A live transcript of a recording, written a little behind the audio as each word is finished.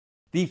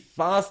The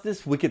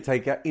fastest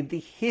wicket-taker in the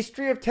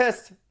history of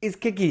tests is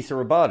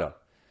Kagiso Rabada.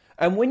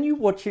 And when you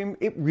watch him,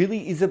 it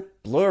really is a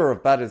blur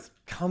of batters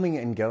coming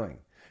and going.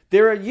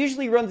 There are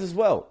usually runs as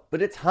well,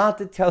 but it's hard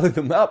to tally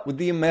them up with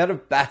the amount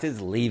of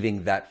batters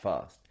leaving that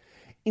fast.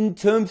 In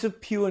terms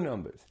of pure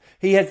numbers,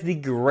 he has the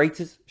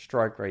greatest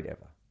strike rate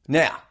ever.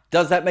 Now,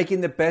 does that make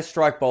him the best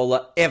strike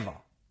bowler ever?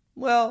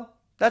 Well,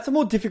 that's a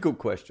more difficult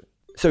question.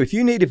 So if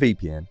you need a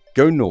VPN,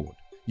 go Nord.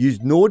 Use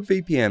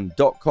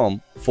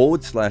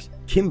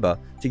nordvpn.com/Kimber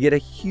to get a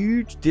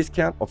huge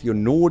discount off your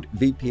Nord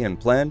VPN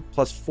plan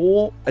plus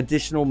 4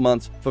 additional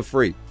months for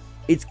free.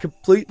 It's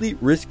completely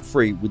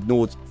risk-free with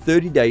Nord's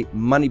 30-day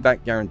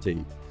money-back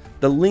guarantee.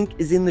 The link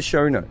is in the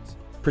show notes.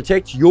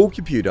 Protect your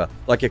computer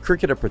like a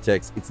cricketer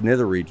protects its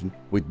nether region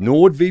with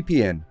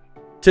NordVPN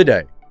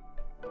today.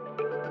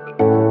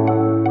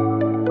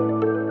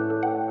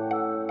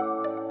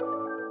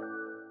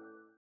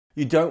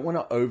 You don't want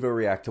to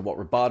overreact to what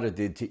Rabada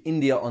did to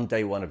India on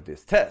day one of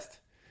this test.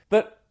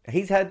 But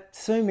he's had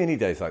so many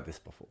days like this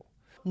before.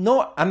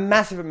 Not a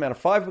massive amount of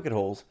 5-wicket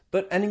hauls,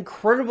 but an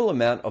incredible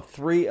amount of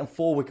 3 and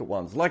 4-wicket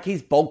ones, like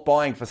he's bulk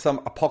buying for some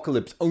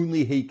apocalypse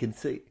only he can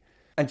see.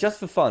 And just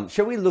for fun,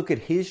 shall we look at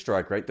his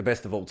strike rate, the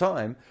best of all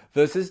time,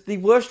 versus the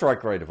worst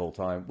strike rate of all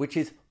time, which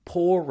is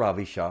poor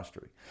Ravi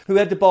Shastri, who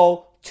had to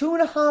bowl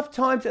 2.5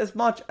 times as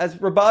much as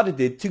Rabada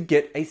did to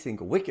get a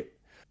single wicket.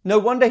 No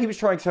wonder he was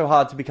trying so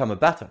hard to become a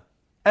batter.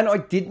 And I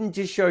didn't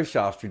just show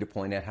Shastri to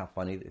point out how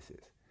funny this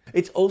is.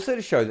 It's also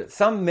to show that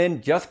some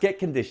men just get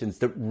conditions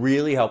that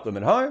really help them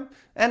at home,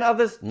 and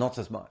others not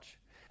as much.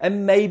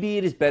 And maybe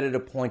it is better to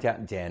point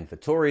out Dan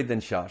Vettori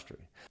than Shastri.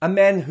 A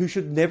man who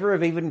should never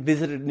have even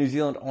visited New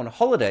Zealand on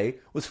holiday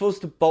was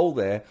forced to bowl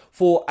there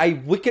for a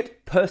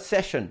wicket per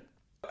session.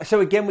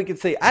 So again, we can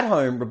see at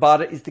home,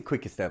 Rabada is the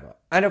quickest ever.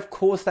 And of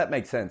course that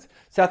makes sense.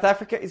 South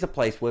Africa is a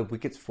place where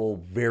wickets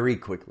fall very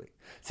quickly.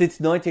 Since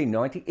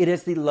 1990, it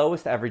has the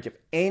lowest average of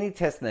any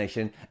test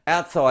nation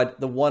outside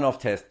the one-off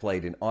test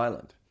played in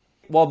Ireland.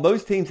 While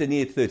most teams are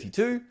near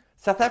 32,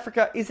 South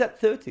Africa is at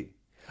 30.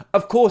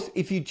 Of course,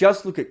 if you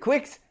just look at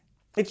quicks,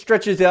 it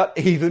stretches out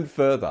even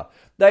further.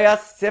 They are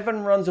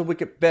 7 runs a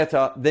wicket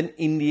better than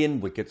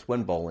Indian wickets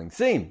when bowling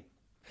seam.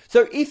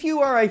 So if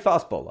you are a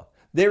fast bowler,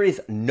 there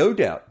is no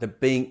doubt that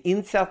being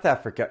in South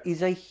Africa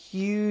is a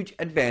huge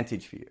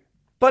advantage for you.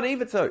 But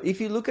even so,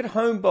 if you look at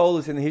home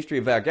bowlers in the history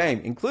of our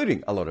game,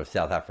 including a lot of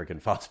South African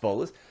fast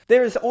bowlers,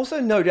 there is also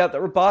no doubt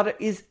that Rabada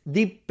is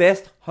the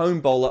best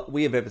home bowler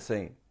we have ever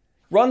seen.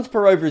 Runs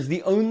per over is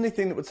the only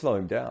thing that would slow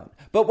him down.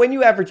 But when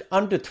you average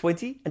under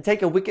 20 and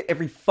take a wicket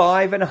every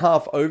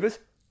 5.5 overs,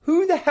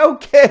 who the hell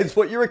cares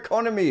what your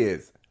economy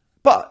is?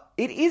 But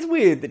it is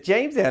weird that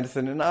James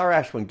Anderson and R.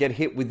 Ashwin get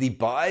hit with the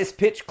biased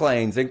pitch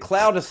claims and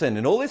Clouderson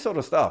and all this sort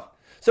of stuff.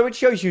 So it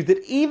shows you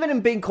that even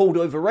in being called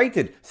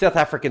overrated, South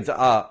Africans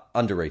are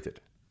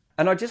underrated.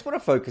 And I just want to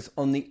focus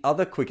on the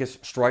other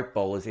quickest strike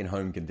bowlers in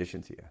home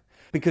conditions here.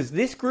 Because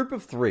this group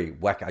of 3,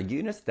 Waqar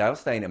Younis, Dale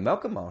Steyn and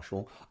Malcolm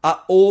Marshall,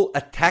 are all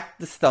attack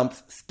the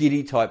stumps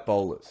skiddy type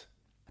bowlers.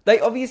 They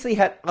obviously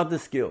had other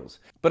skills,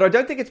 but I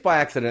don't think it's by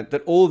accident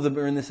that all of them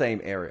are in the same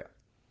area.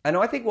 And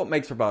I think what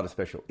makes Rabada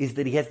special is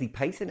that he has the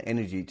pace and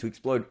energy to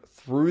explode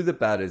through the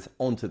batters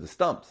onto the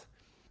stumps.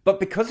 But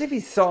because of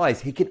his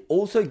size, he can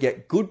also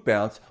get good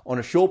bounce on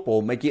a short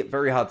ball, making it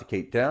very hard to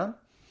keep down.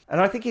 And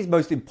I think his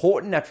most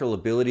important natural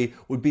ability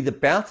would be the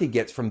bounce he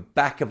gets from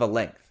back of a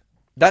length.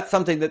 That's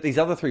something that these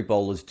other 3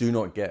 bowlers do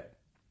not get.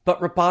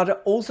 But Rabada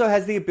also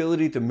has the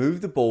ability to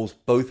move the balls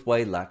both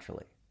way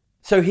laterally.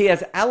 So he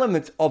has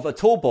elements of a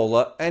tall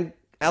bowler and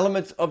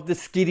elements of the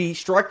skiddy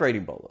strike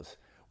rating bowlers,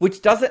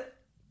 which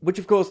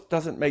of course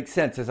doesn't make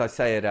sense as I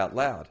say it out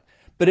loud.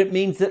 But it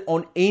means that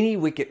on any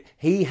wicket,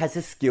 he has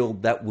a skill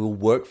that will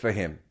work for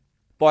him.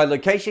 By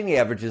location, he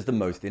averages the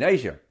most in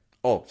Asia,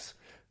 obvs.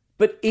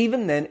 But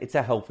even then, it's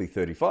a healthy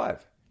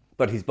 35.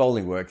 But his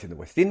bowling works in the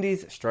West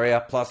Indies,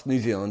 Australia, plus New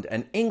Zealand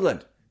and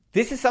England.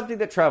 This is something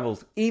that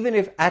travels, even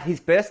if at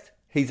his best,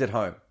 he's at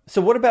home.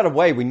 So what about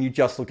away when you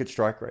just look at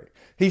strike rate?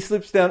 He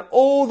slips down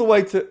all the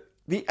way to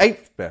the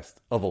 8th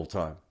best of all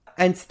time.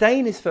 And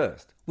Steyn is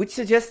first, which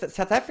suggests that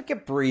South Africa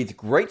breeds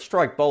great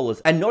strike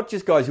bowlers and not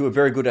just guys who are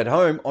very good at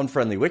home on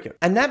friendly wicket.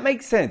 And that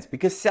makes sense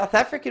because South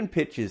African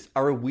pitches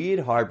are a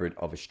weird hybrid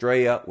of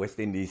Australia, West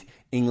Indies,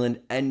 England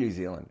and New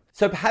Zealand.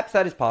 So perhaps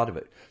that is part of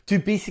it. To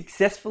be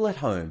successful at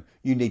home,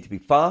 you need to be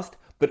fast,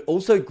 but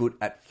also good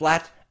at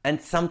flat and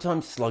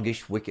sometimes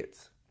sluggish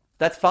wickets.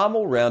 That's far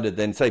more rounded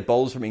than, say,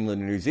 bowlers from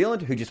England and New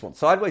Zealand who just want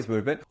sideways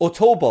movement, or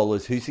tall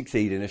bowlers who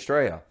succeed in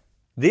Australia.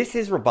 This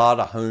is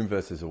Rabada home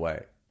versus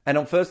away. And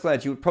on first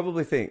glance, you would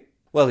probably think,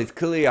 well, he's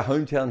clearly a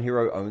hometown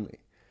hero only.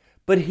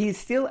 But he's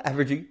still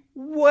averaging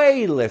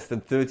way less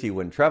than 30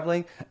 when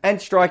travelling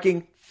and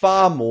striking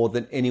far more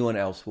than anyone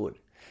else would.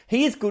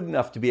 He is good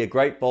enough to be a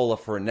great bowler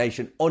for a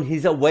nation on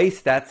his away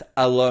stats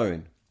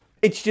alone.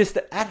 It's just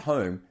that at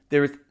home,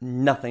 there is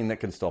nothing that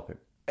can stop him.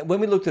 When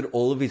we looked at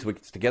all of his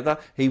wickets together,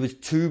 he was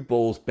 2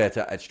 balls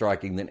better at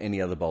striking than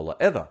any other bowler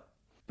ever.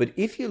 But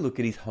if you look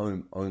at his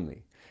home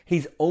only,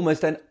 he's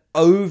almost an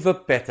over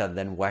better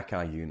than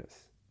Waqar Younis.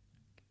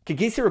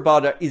 Kagiso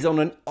Rabada is on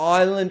an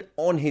island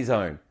on his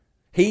own.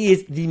 He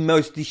is the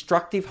most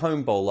destructive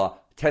home bowler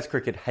Test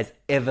cricket has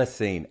ever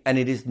seen, and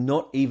it is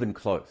not even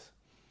close.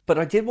 But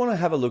I did want to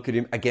have a look at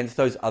him against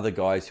those other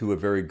guys who are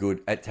very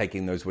good at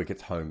taking those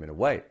wickets home and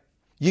away.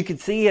 You can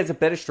see he has a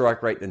better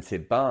strike rate than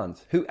Sid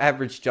Barnes, who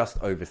averaged just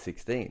over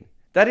 16.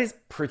 That is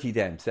pretty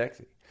damn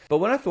sexy. But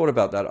when I thought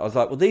about that, I was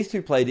like, well, these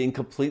two played in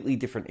completely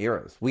different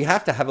eras. We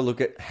have to have a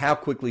look at how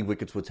quickly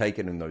wickets were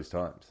taken in those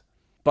times.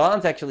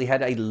 Barnes actually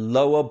had a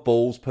lower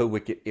balls per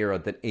wicket era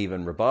than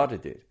even Rabada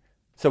did.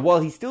 So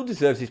while he still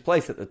deserves his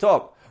place at the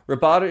top,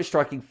 Rabada is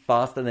striking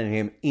faster than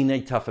him in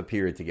a tougher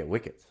period to get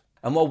wickets.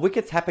 And while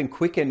wickets happen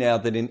quicker now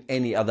than in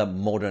any other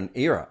modern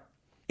era,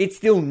 it's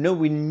still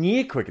nowhere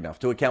near quick enough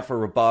to account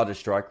for Rabada's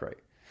strike rate.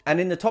 And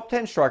in the top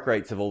 10 strike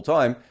rates of all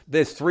time,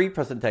 there's 3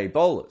 present-day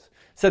bowlers.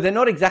 So they're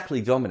not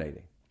exactly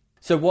dominating.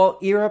 So while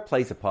era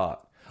plays a part,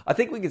 I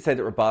think we can say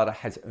that Rabada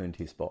has earned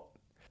his spot.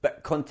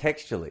 But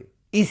contextually,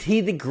 is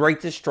he the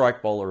greatest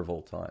strike bowler of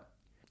all time?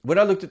 When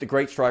I looked at the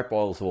great strike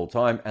bowlers of all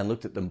time and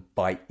looked at them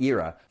by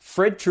era,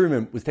 Fred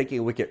Truman was taking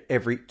a wicket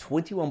every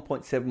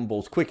 21.7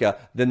 balls quicker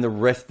than the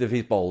rest of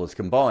his bowlers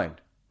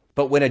combined.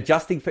 But when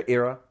adjusting for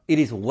era, it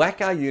is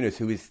Waqar Younis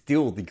who is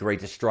still the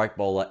greatest strike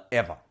bowler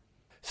ever.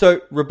 So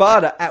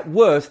Rabada, at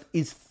worst,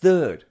 is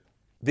third.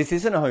 This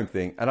isn't a home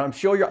thing, and I'm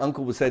sure your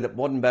uncle will say that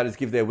modern batters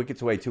give their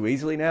wickets away too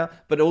easily now,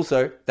 but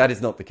also, that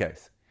is not the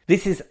case.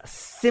 This is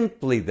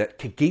simply that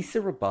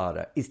Kagiso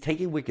Rabada is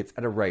taking wickets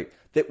at a rate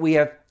that we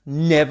have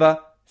never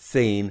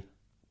seen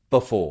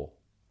before.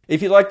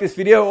 If you like this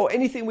video or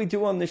anything we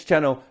do on this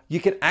channel, you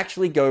can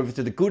actually go over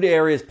to the Good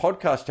Areas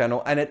podcast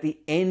channel, and at the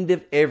end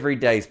of every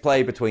day's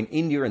play between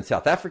India and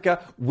South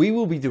Africa, we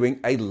will be doing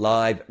a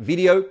live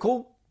video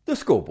called The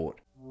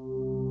Scoreboard.